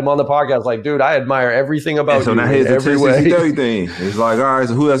 I had him on the podcast, like, dude, I admire everything about you. So now here's the 10-60-30 thing. It's like, all right,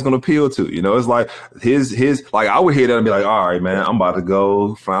 so who that's going to appeal to? It's like his, like, I would hear that and be like, all right, man, I'm about to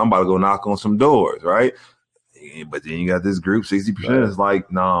go knock on some doors, right? But then you got this group, 60% is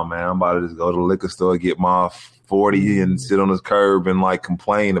like, nah, man, I'm about to just go to the liquor store, get my 40 and sit on his curb and like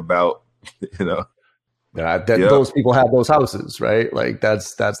complain about, you know. Those people have those houses, right? Like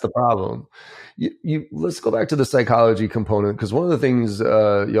that's the problem. Let's go back to the psychology component, because one of the things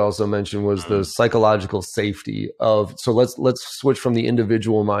you also mentioned was the psychological safety of. So let's switch from the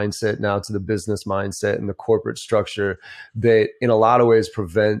individual mindset now to the business mindset and the corporate structure that in a lot of ways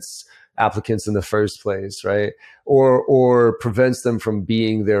prevents applicants in the first place, right? Or prevents them from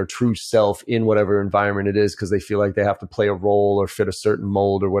being their true self in whatever environment it is, because they feel like they have to play a role or fit a certain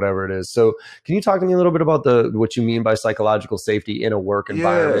mold or whatever it is. So can you talk to me a little bit about what you mean by psychological safety in a work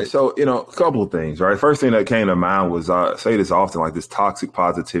environment? So, a couple of things, right? First thing that came to mind was, I say this often, like this toxic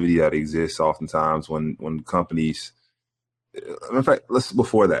positivity that exists oftentimes when companies, in fact,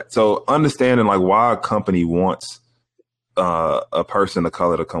 before that. So understanding like why a company wants a person of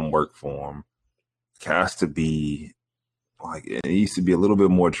color to come work for them has to be like, it needs to be a little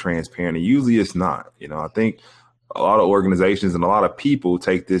bit more transparent. And usually it's not. I think a lot of organizations and a lot of people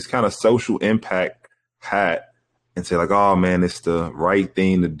take this kind of social impact hat and say like, oh man, it's the right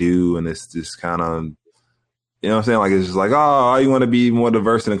thing to do. And it's just kind of, you know what I'm saying? Like, it's just like, oh, you want to be more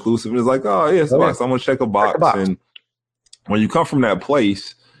diverse and inclusive. And it's like, oh yeah, it's a box. I'm going to check a box. And when you come from that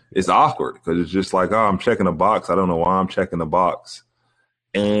place, it's awkward because it's just like, oh, I'm checking a box. I don't know why I'm checking the box.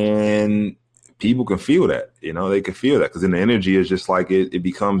 And people can feel that, they can feel that because then the energy is just like it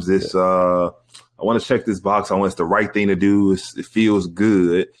becomes this, I want to check this box. I want it's the right thing to do. It feels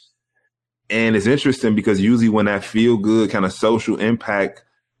good. And it's interesting because usually when that feel good kind of social impact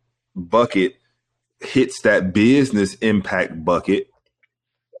bucket hits that business impact bucket,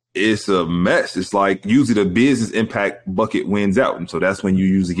 it's a mess. It's like usually the business impact bucket wins out. And so that's when you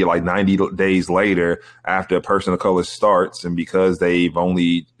usually get like 90 days later after a person of color starts. And because they've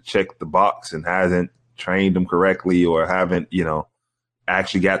only checked the box and hasn't trained them correctly or haven't,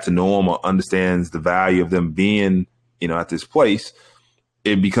 actually got to know them or understands the value of them being, at this place,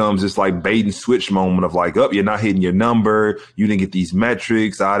 it becomes this like bait and switch moment of like, oh, you're not hitting your number. You didn't get these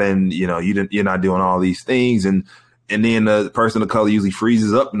metrics. You're not doing all these things. And then the person of color usually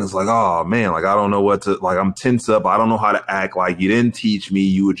freezes up and it's like, oh man, like, I don't know what to, like, I'm tense up. I don't know how to act. Like, you didn't teach me.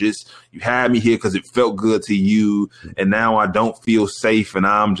 You had me here because it felt good to you. And now I don't feel safe. And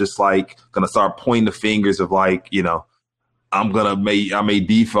I'm just like going to start pointing the fingers of like, I may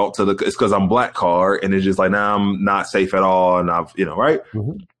default to it's because I'm Black card. And it's just like, now I'm not safe at all. And I've, right.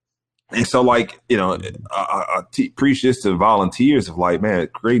 Mm-hmm. And so like, I preach this to volunteers of like, man,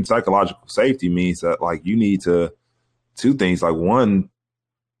 creating psychological safety means that like you need to, two things, like one,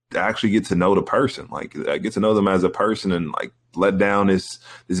 actually get to know the person, like get to know them as a person and like let down this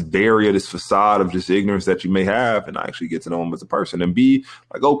barrier, this facade of just ignorance that you may have and actually get to know them as a person and be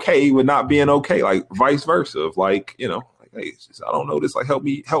like, okay with not being okay, like vice versa of like, like, hey, I don't know this, like help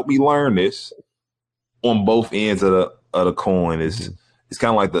me learn this on both ends of the coin is, it's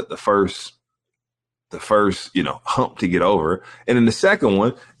kind of like the first, hump to get over. And then the second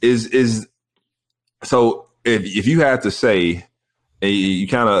one is so if you had to say, and you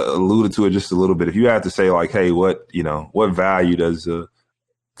kind of alluded to it just a little bit, if you had to say like, hey, what value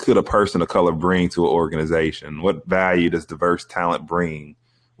could a person of color bring to an organization? What value does diverse talent bring?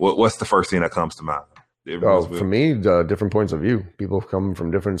 What's the first thing that comes to mind? For me, different points of view. People come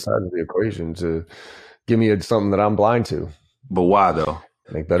from different sides of the equation to give me something that I'm blind to. But why though?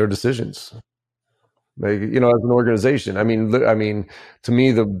 Make better decisions. Like, as an organization, I mean, to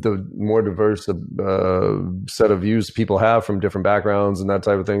me, the more diverse set of views people have from different backgrounds and that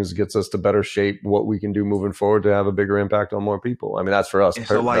type of things gets us to better shape what we can do moving forward to have a bigger impact on more people. I mean, that's for us.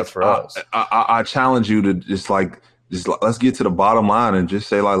 So like, that's for us. I challenge you to just let's get to the bottom line and just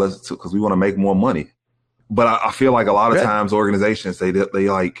say like, because we want to make more money. But I feel like a lot of times organizations, they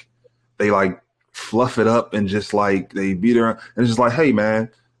fluff it up and just like they beat around and it's just like, hey man,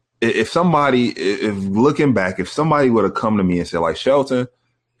 if looking back, if somebody would have come to me and said like, Shelton,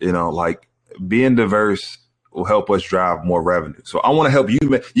 like being diverse will help us drive more revenue. So I want to help you.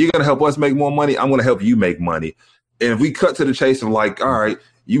 You're going to help us make more money. I'm going to help you make money. And if we cut to the chase of like, all right,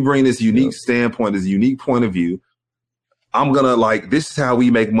 you bring this unique standpoint, this unique point of view. I'm going to like, this is how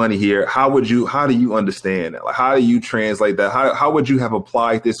we make money here. How do you understand that? Like, how do you translate that? How would you have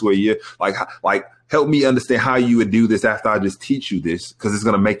applied this where you're like, help me understand how you would do this after I just teach you this, because it's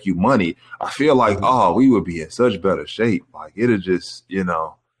going to make you money. I feel like, we would be in such better shape. Like it'll just, and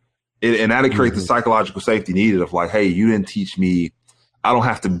that'll create the psychological safety needed of like, hey, you didn't teach me. I don't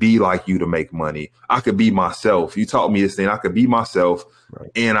have to be like you to make money. I could be myself. You taught me this thing. I could be myself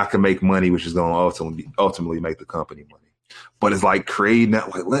and I can make money, which is going to ultimately make the company money. But it's like creating that,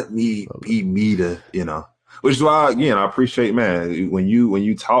 like, let me be me to, which is why, again, I appreciate, man, when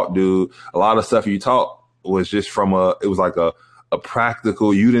you talk, dude, a lot of stuff you talk was just it was like a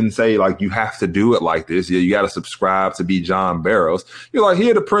practical, you didn't say like, you have to do it like this. You got to subscribe to be John Barrows. You're like,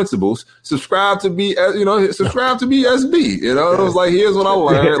 here are the principles, subscribe to be, subscribe to be SB. It was like, here's what I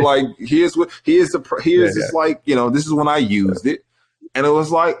learned. Like, here's just like, this is when I used it. And it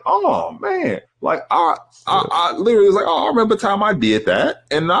was like, oh man, like I literally was like, oh, I remember the time I did that,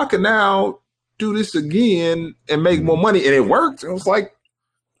 and I can now do this again and make more money. And it worked. It was like,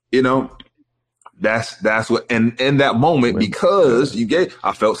 that's what, and in that moment, because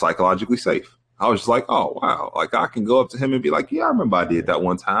I felt psychologically safe. I was just like, oh, wow. Like, I can go up to him and be like, yeah, I remember I did that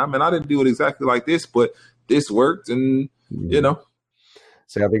one time, and I didn't do it exactly like this, but this worked. And,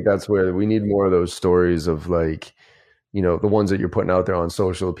 See, I think that's where we need more of those stories of like, the ones that you're putting out there on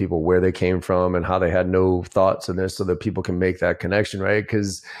social, people, where they came from and how they had no thoughts in this, so that people can make that connection, right?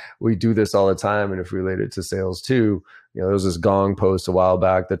 Because we do this all the time. And if related to sales too, there was this Gong post a while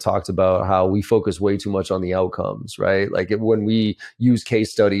back that talked about how we focus way too much on the outcomes, right? Like when we use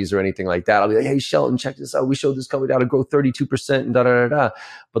case studies or anything like that, I'll be like, hey, Shelton, check this out. We showed this company how to grow 32% and da-da-da-da.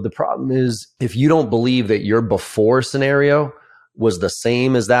 But the problem is, if you don't believe that your before scenario was the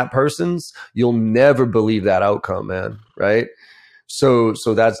same as that person's, you'll never believe that outcome, man, right? So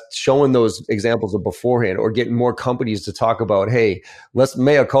that's showing those examples of beforehand, or getting more companies to talk about, hey, let's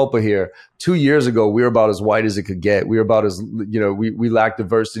mea culpa here. 2 years ago, we were about as white as it could get. We were about as, we lacked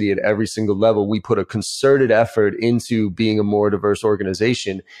diversity at every single level. We put a concerted effort into being a more diverse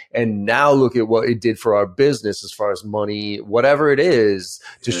organization. And now look at what it did for our business as far as money, whatever it is,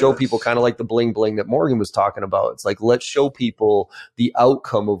 to show people, kind of like the bling bling that Morgan was talking about. It's like, let's show people the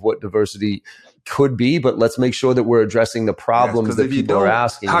outcome of what diversity could be, but let's make sure that we're addressing the problems that people are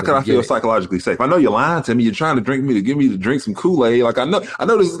asking. How can I feel psychologically safe? I know you're lying to me. You're trying to get me to drink some Kool-Aid. Like, I know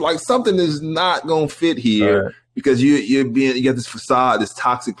this is like, something is not going to fit here, because you got this facade, this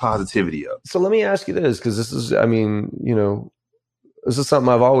toxic positivity up. So let me ask you this, because this is, this is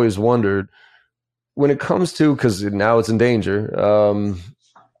something I've always wondered when it comes to, because now it's in danger,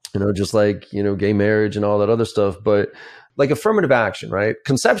 just like, gay marriage and all that other stuff, but like affirmative action, right?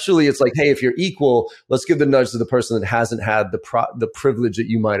 Conceptually, it's like, hey, if you're equal, let's give the nudge to the person that hasn't had the privilege that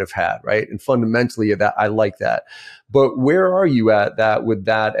you might have had, right? And fundamentally, that I like that. But where are you at that with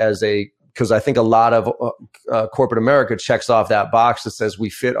that as a? Because I think a lot of corporate America checks off that box that says we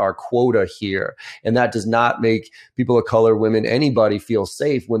fit our quota here, and that does not make people of color, women, anybody feel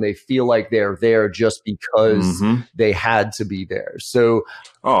safe when they feel like they're there just because they had to be there. So,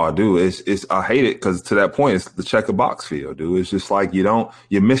 dude, it's I hate it, because to that point, it's the check a box feel, dude. It's just like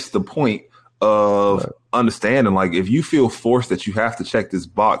you miss the point of understanding. Like, if you feel forced that you have to check this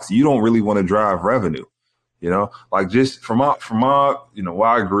box, you don't really want to drive revenue. Like, just from my where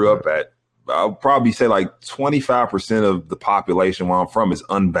I grew up at, I'll probably say like 25% of the population where I'm from is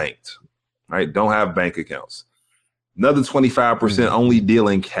unbanked, right? Don't have bank accounts. Another 25% only deal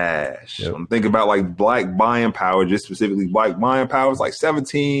in cash. Yep. I'm thinking about like black buying power, just specifically black buying power is like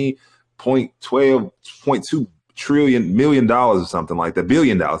 $17.2 million or something like that. $1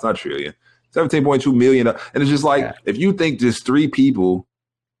 billion, not trillion. $17.2 million. And it's just like, if you think just three people,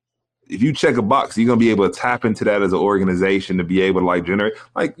 if you check a box, you're going to be able to tap into that as an organization to be able to like generate,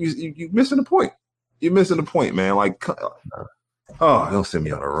 like you're missing the point. You're missing the point, man. Like, don't send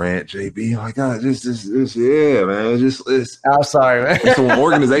me on a rant, JB. Oh my God, this, yeah, man. I'm sorry, man. So when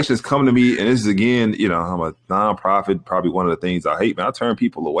organizations come to me, and this is again, I'm a nonprofit, probably one of the things I hate, man. I turn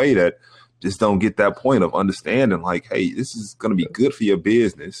people away that just don't get that point of understanding, like, hey, this is going to be good for your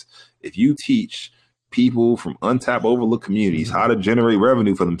business if you teach people from untapped, overlooked communities how to generate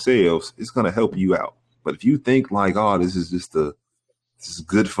revenue for themselves. It's going to help you out. But if you think like, this is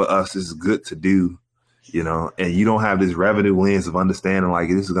good for us, this is good to do, and you don't have this revenue lens of understanding, like,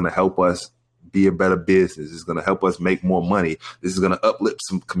 this is going to help us be a better business. It's going to help us make more money. This is going to uplift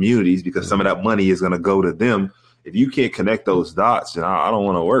some communities because some of that money is going to go to them. If you can't connect those dots, then I don't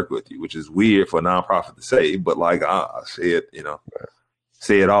want to work with you, which is weird for a nonprofit to say, but like I say it,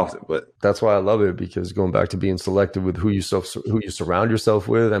 say it often. But that's why I love it, because going back to being selective with who you surround yourself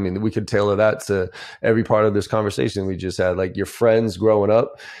with. I mean, we could tailor that to every part of this conversation we just had. Like, your friends growing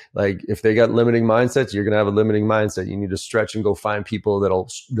up, like, if they got limiting mindsets, you're going to have a limiting mindset. You need to stretch and go find people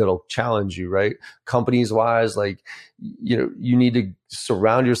that'll challenge you, right? Companies wise, like, you need to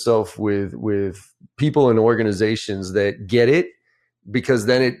surround yourself with people and organizations that get it, because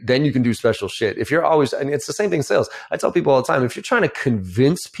then you can do special shit. If you're always, and it's the same thing in sales. I tell people all the time, if you're trying to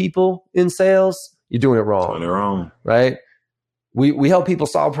convince people in sales, you're doing it wrong. Doing it wrong. Right? We help people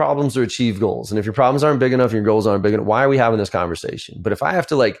solve problems or achieve goals. And if your problems aren't big enough, and your goals aren't big enough, why are we having this conversation? But if I have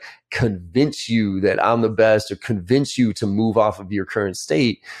to like convince you that I'm the best, or convince you to move off of your current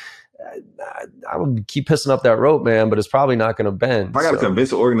state, I would keep pissing up that rope, man, but it's probably not going to bend. If I got to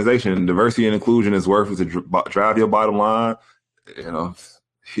convince an organization diversity and inclusion is worth it to drive your bottom line,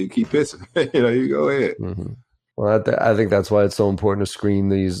 you keep pissing. You go ahead. Mm-hmm. Well, I think that's why it's so important to scream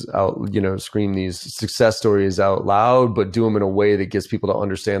these out, scream these success stories out loud, but do them in a way that gets people to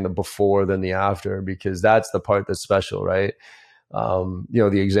understand the before than the after, because that's the part that's special, right?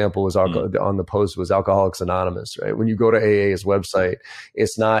 The example was on the post was Alcoholics Anonymous, right? When you go to AA's website,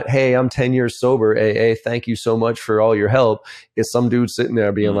 it's not, hey, I'm 10 years sober, AA, thank you so much for all your help. It's some dude sitting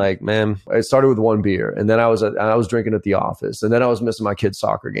there being like, man, I started with one beer, and then I was drinking at the office, and then I was missing my kids'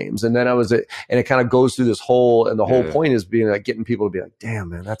 soccer games, and then and it kind of goes through this whole, and the whole point is being like getting people to be like, damn,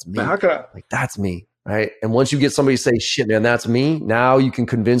 man, that's me. Like, that's me. Right. And once you get somebody to say, shit, man, that's me. Now you can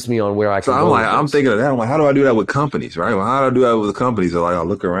convince me on where I can go. I'm thinking of that. I'm like, how do I do that with companies? Right. Well, how do I do that with the companies? Like, I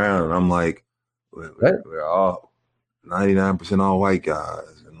look around and I'm like, we're all 99% all white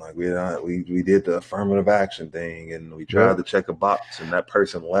guys. And like, we did the affirmative action thing and we tried to check a box and that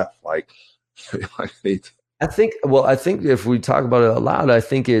person left. I think if we talk about it out loud, I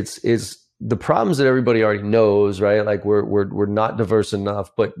think it's the problems that everybody already knows, right? Like we're not diverse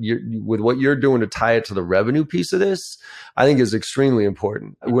enough, but with what you're doing to tie it to the revenue piece of this, I think is extremely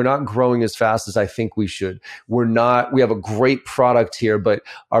important. We're not growing as fast as I think we should. We have a great product here, but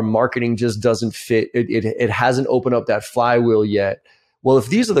our marketing just doesn't fit. It hasn't opened up that flywheel yet. Well, if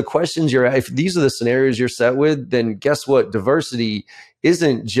these are the questions if these are the scenarios you're set with, then guess what? Diversity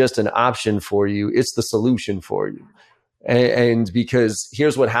isn't just an option for you. It's the solution for you. And because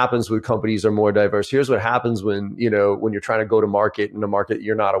here's what happens when companies are more diverse. Here's what happens when you're trying to go to market in a market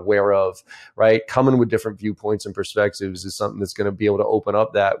you're not aware of, right? Coming with different viewpoints and perspectives is something that's going to be able to open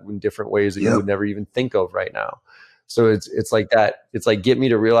up that in different ways that you would never even think of right now. So it's like that. It's like, get me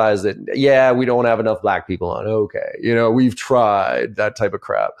to realize that, we don't have enough black people on. Okay. We've tried that type of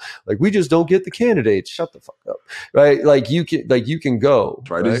crap. Like, we just don't get the candidates. Shut the fuck up. Right. Like you can go.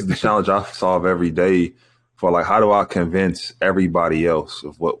 Right. This is the challenge I solve every day. For like, how do I convince everybody else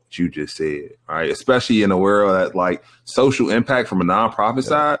of what you just said? Right. Especially in a world that like social impact from a nonprofit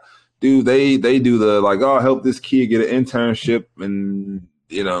side, dude, they do the like, oh, help this kid get an internship and,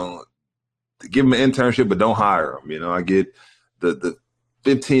 give them an internship, but don't hire them. I get the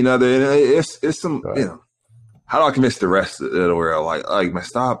 15 other, and it's some, how do I convince the rest of the world? Like, man,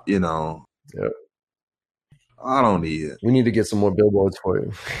 stop, I don't need it. We need to get some more billboards for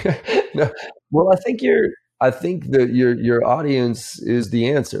you. No. Well, I think that your audience is the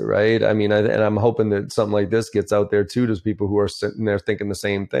answer, right? I mean, and I'm hoping that something like this gets out there too to people who are sitting there thinking the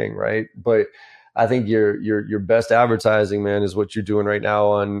same thing, right? But I think your best advertising, man, is what you're doing right now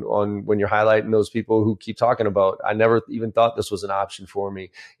on when you're highlighting those people who keep talking about, I never even thought this was an option for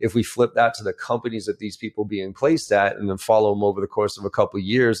me. If we flip that to the companies that these people being placed at and then follow them over the course of a couple of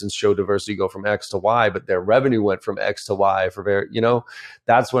years and show diversity go from X to Y, but their revenue went from X to Y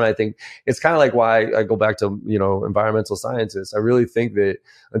that's when I think it's kind of like why I go back to, environmental scientists. I really think that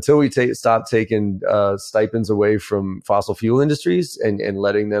until we stop taking stipends away from fossil fuel industries and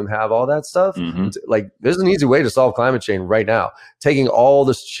letting them have all that stuff, like there's an easy way to solve climate change right now. Taking all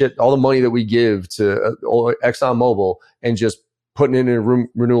the shit, all the money that we give to ExxonMobil and just putting it in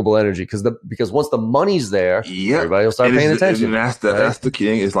renewable energy. Because once the money's there, everybody will start paying attention. And that's the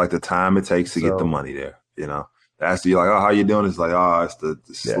key. It's like the time it takes to get the money there. That's like, oh, how you doing? It's like, oh, it's the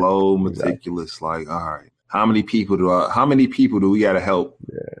slow, meticulous. Like, all right, how many people do we got to help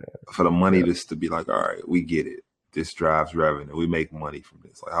for the money just to be like, all right, we get it. This drives revenue. We make money from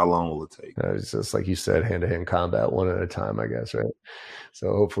this. Like, how long will it take? It's just like you said, hand-to-hand combat, one at a time, I guess, right?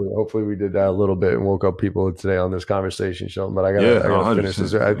 So hopefully we did that a little bit and woke up people today on this conversation, Shelton. But I gotta finish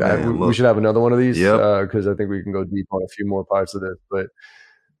this. We should have another one of these because I think we can go deep on a few more parts of this. But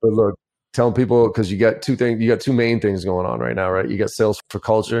look, tell people, because you got two main things going on right now, right? You got Sales for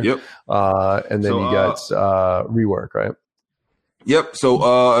Culture, and then you got Rework, right? Yep.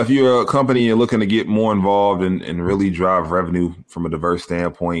 So if you're a company and you're looking to get more involved and really drive revenue from a diverse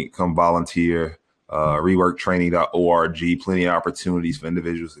standpoint, come volunteer. Reworktraining.org. Plenty of opportunities for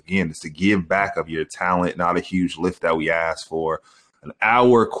individuals. Again, it's to give back of your talent, not a huge lift that we ask for. An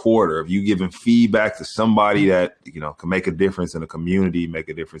hour a quarter of you giving feedback to somebody that can make a difference in the community, make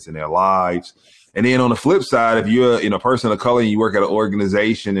a difference in their lives. And then on the flip side, if you're a person of color and you work at an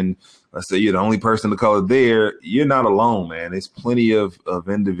organization and let's say you're the only person of color there, you're not alone, man. There's plenty of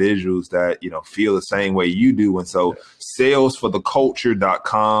individuals that, feel the same way you do. And so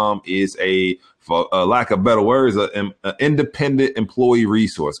salesfortheculture.com is for lack of better words, an independent employee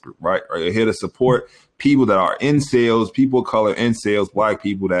resource group, right? Are here to support people that are in sales, people of color in sales, Black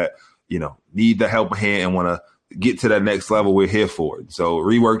people that, need the helping hand and want to get to that next level, we're here for it. So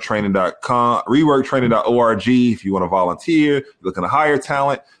reworktraining.com, reworktraining.org if you want to volunteer, looking to hire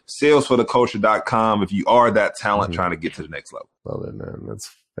talent, salesfortheculture.com if you are that talent trying to get to the next level. Love it, man.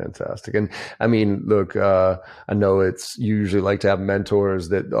 That's fantastic. And I mean, look, I know it's you usually like to have mentors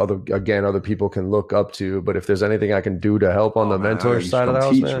that other people can look up to, but if there's anything I can do to help on the mentor side of the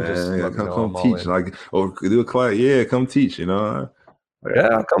house, man, just come teach. Like, or do a class. Yeah, come teach, you know. Yeah,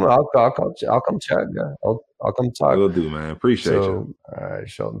 I'll come chat. Yeah, I'll come talk. Will do, man. Appreciate you. All right,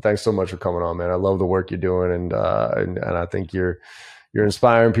 Shelton. Thanks so much for coming on, man. I love the work you're doing, and I think you're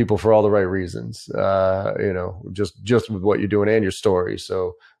inspiring people for all the right reasons. Just with what you're doing and your story.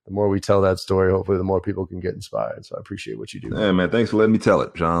 So the more we tell that story, hopefully the more people can get inspired. So I appreciate what you do. Yeah, man. Thanks for letting me tell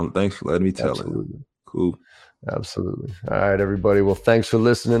it, John. Thanks for letting me tell it. Cool. Absolutely. All right, everybody. Well, thanks for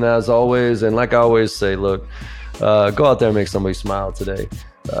listening as always. And like I always say, look, go out there and make somebody smile today.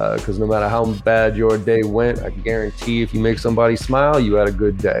 Because no matter how bad your day went, I can guarantee if you make somebody smile, you had a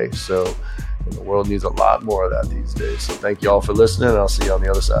good day. So the world needs a lot more of that these days. So thank you all for listening, and I'll see you on the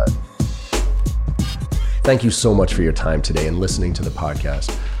other side. Thank you so much for your time today and listening to the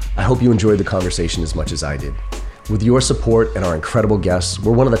podcast. I hope you enjoyed the conversation as much as I did. With your support and our incredible guests,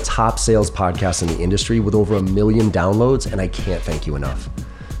 we're one of the top sales podcasts in the industry with over 1 million downloads, and I can't thank you enough.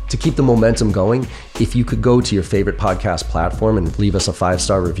 To keep the momentum going, if you could go to your favorite podcast platform and leave us a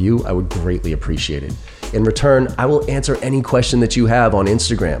 5-star review, I would greatly appreciate it. In return, I will answer any question that you have on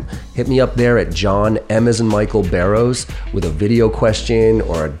Instagram. Hit me up there at John M as in Michael Barrows with a video question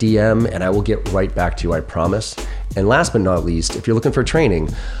or a DM, and I will get right back to you, I promise. And last but not least, if you're looking for training,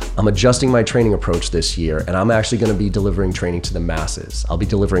 I'm adjusting my training approach this year, and I'm actually going to be delivering training to the masses. I'll be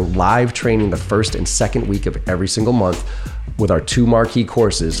delivering live training the first and second week of every single month with our 2 marquee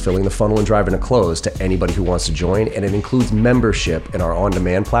courses, Filling the Funnel and Driving to Close, to anybody who wants to join, and it includes membership in our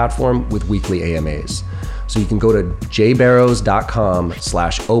on-demand platform with weekly AMAs. So you can go to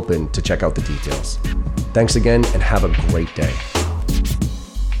jbarrows.com/open to check out the details. Thanks again, and have a great day.